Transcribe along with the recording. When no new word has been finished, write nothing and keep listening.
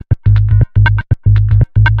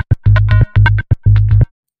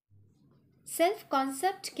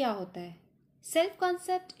Concept क्या होता है? सेल्फ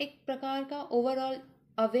कॉन्सेप्ट एक प्रकार का ओवरऑल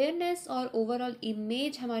अवेयरनेस और ओवरऑल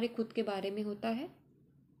इमेज हमारे खुद के बारे में होता है।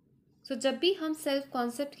 जब भी हम सेल्फ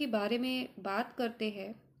कॉन्सेप्ट के बारे में बात करते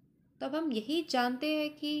हैं तब हम यही जानते हैं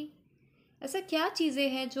कि ऐसा क्या चीज़ें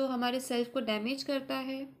हैं जो हमारे सेल्फ को डैमेज करता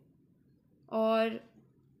है और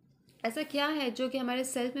ऐसा क्या है जो कि हमारे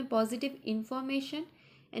सेल्फ में positive information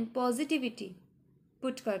and positivity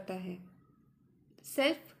put करता है।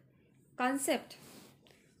 सेल्फ कॉन्सेप्ट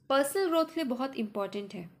पर्सनल ग्रोथ के लिए बहुत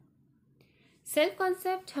इम्पॉर्टेंट है। सेल्फ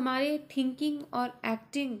कॉन्सेप्ट हमारे थिंकिंग और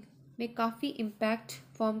एक्टिंग में काफ़ी इम्पैक्ट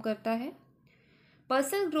फॉर्म करता है।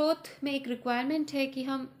 पर्सनल ग्रोथ में एक रिक्वायरमेंट है कि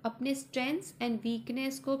हम अपने स्ट्रेंथ्स एंड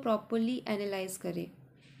वीकनेस को प्रॉपरली एनालाइज करें।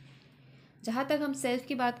 जहाँ तक हम सेल्फ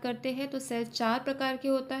की बात करते हैं तो सेल्फ 4 प्रकार के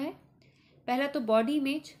होता है। पहला तो बॉडी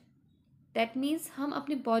इमेज, दैट मीन्स हम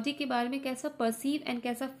अपने बॉडी के बारे में कैसा परसीव एंड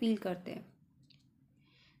कैसा फील करते हैं।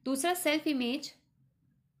 दूसरा सेल्फ इमेज,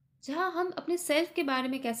 जहाँ हम अपने सेल्फ के बारे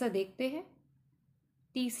में कैसा देखते हैं।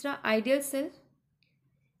 तीसरा आइडियल सेल्फ,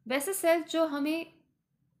 वैसा सेल्फ जो हमें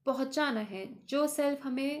पहुंचाना है, जो सेल्फ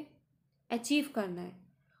हमें अचीव करना है।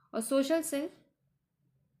 और सोशल सेल्फ,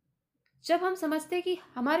 जब हम समझते हैं कि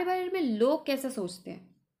हमारे बारे में लोग कैसा सोचते हैं।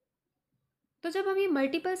 तो जब हम ये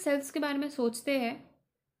मल्टीपल सेल्फ्स के बारे में सोचते हैं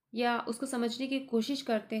या उसको समझने की कोशिश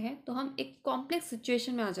करते हैं तो हम एक कॉम्प्लेक्स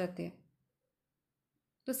सिचुएशन में आ जाते हैं।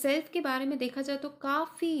 तो सेल्फ के बारे में देखा जाए तो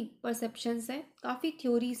काफ़ी परसेप्शंस हैं, काफ़ी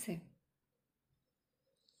थ्योरीज हैं।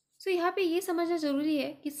 यहाँ पे ये समझना ज़रूरी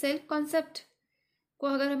है कि सेल्फ कॉन्सेप्ट को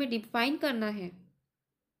अगर हमें डिफाइन करना है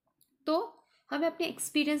तो हमें अपने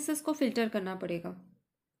एक्सपीरियंसेस को फिल्टर करना पड़ेगा।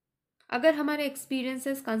 अगर हमारे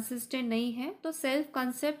एक्सपीरियंसेस कंसिस्टेंट नहीं है तो सेल्फ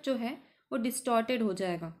कॉन्सेप्ट जो है वो डिस्टॉर्टेड हो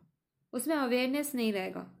जाएगा, उसमें अवेयरनेस नहीं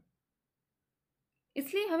रहेगा।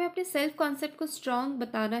 इसलिए हमें अपने सेल्फ कॉन्सेप्ट को स्ट्रॉन्ग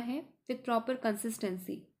बताना है with proper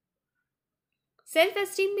consistency. Self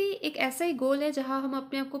esteem भी एक ऐसा ही गोल है जहां हम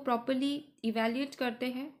अपने आप को प्रॉपरली इवैल्यूएट करते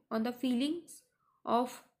हैं on the feelings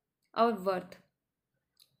of our worth.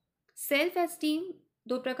 Self esteem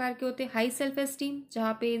 2 प्रकार के होते हैं। हाई सेल्फ एस्टीम,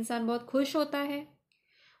 जहाँ पे इंसान बहुत खुश होता है,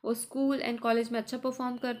 वो स्कूल एंड कॉलेज में अच्छा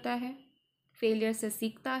परफॉर्म करता है, फेलियर से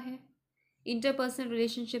सीखता है, इंटरपर्सनल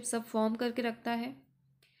रिलेशनशिप सब फॉर्म करके रखता है।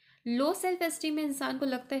 लो सेल्फ एस्टीम में इंसान को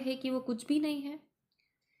लगता है कि वो कुछ भी नहीं है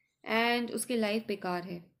एंड उसकी लाइफ बेकार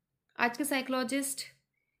है। आज के साइकोलॉजिस्ट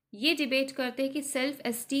ये डिबेट करते हैं कि सेल्फ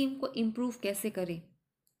एस्टीम को इम्प्रूव कैसे करें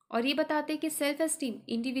और ये बताते हैं कि सेल्फ एस्टीम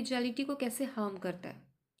इंडिविजुअलिटी को कैसे हार्म करता है।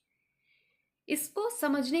 इसको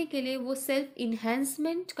समझने के लिए वो सेल्फ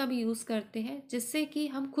इन्हेंसमेंट का भी यूज़ करते हैं, जिससे कि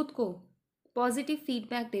हम खुद को पॉजिटिव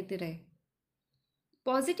फीडबैक देते रहे।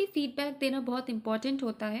 पॉजिटिव फीडबैक देना बहुत इम्पॉर्टेंट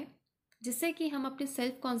होता है, जिससे कि हम अपने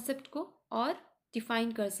सेल्फ कॉन्सेप्ट को और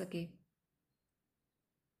डिफाइन कर सके।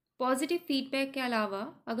 पॉजिटिव फीडबैक के अलावा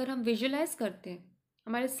अगर हम विजुअलाइज करते हैं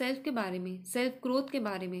हमारे सेल्फ के बारे में, सेल्फ ग्रोथ के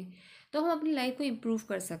बारे में, तो हम अपनी लाइफ को इम्प्रूव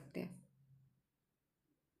कर सकते हैं।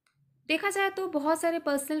 देखा जाए तो बहुत सारे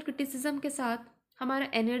पर्सनल क्रिटिसिज्म के साथ हमारा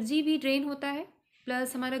एनर्जी भी ड्रेन होता है,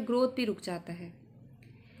 प्लस हमारा ग्रोथ भी रुक जाता है।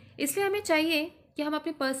 इसलिए हमें चाहिए कि हम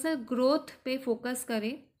अपने पर्सनल ग्रोथ पे फोकस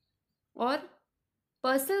करें और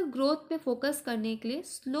पर्सनल ग्रोथ पे फोकस करने के लिए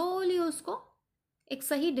स्लोली उसको एक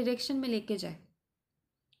सही डायरेक्शन में लेके जाए।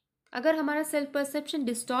 अगर हमारा सेल्फ परसेप्शन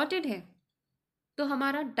डिस्टॉर्टेड है तो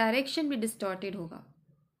हमारा डायरेक्शन भी डिस्टॉर्टेड होगा।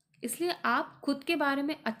 इसलिए आप खुद के बारे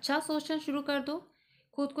में अच्छा सोचना शुरू कर दो,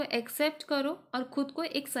 खुद को एक्सेप्ट करो और खुद को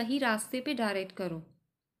एक सही रास्ते पे डायरेक्ट करो।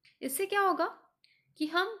 इससे क्या होगा कि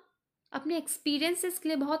हम अपने एक्सपीरियंसेस के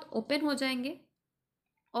लिए बहुत ओपन हो जाएंगे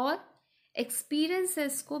और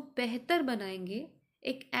एक्सपीरियंसेस को बेहतर बनाएंगे,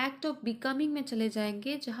 एक एक्ट ऑफ बिकमिंग में चले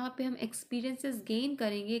जाएंगे जहाँ पे हम एक्सपीरियंसेस गेन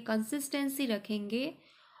करेंगे, कंसिस्टेंसी रखेंगे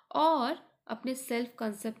और अपने सेल्फ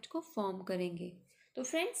कॉन्सेप्ट को फॉर्म करेंगे। तो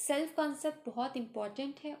फ्रेंड्स, सेल्फ कॉन्सेप्ट बहुत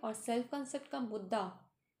इंपॉर्टेंट है और सेल्फ कॉन्सेप्ट का मुद्दा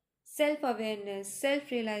self awareness,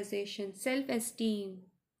 self realisation, self esteem,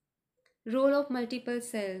 role of multiple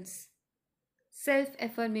selves, self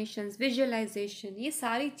affirmations, visualisation, ये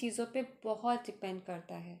सारी चीज़ों पे बहुत डिपेंड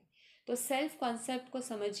करता है। तो सेल्फ कॉन्सेप्ट को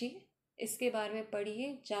समझिए, इसके बारे में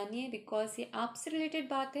पढ़िए, जानिए, बिकॉज ये आपसे रिलेटेड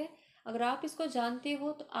बात है। अगर आप इसको जानते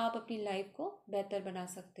हो तो आप अपनी लाइफ को बेहतर बना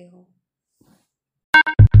सकते हो।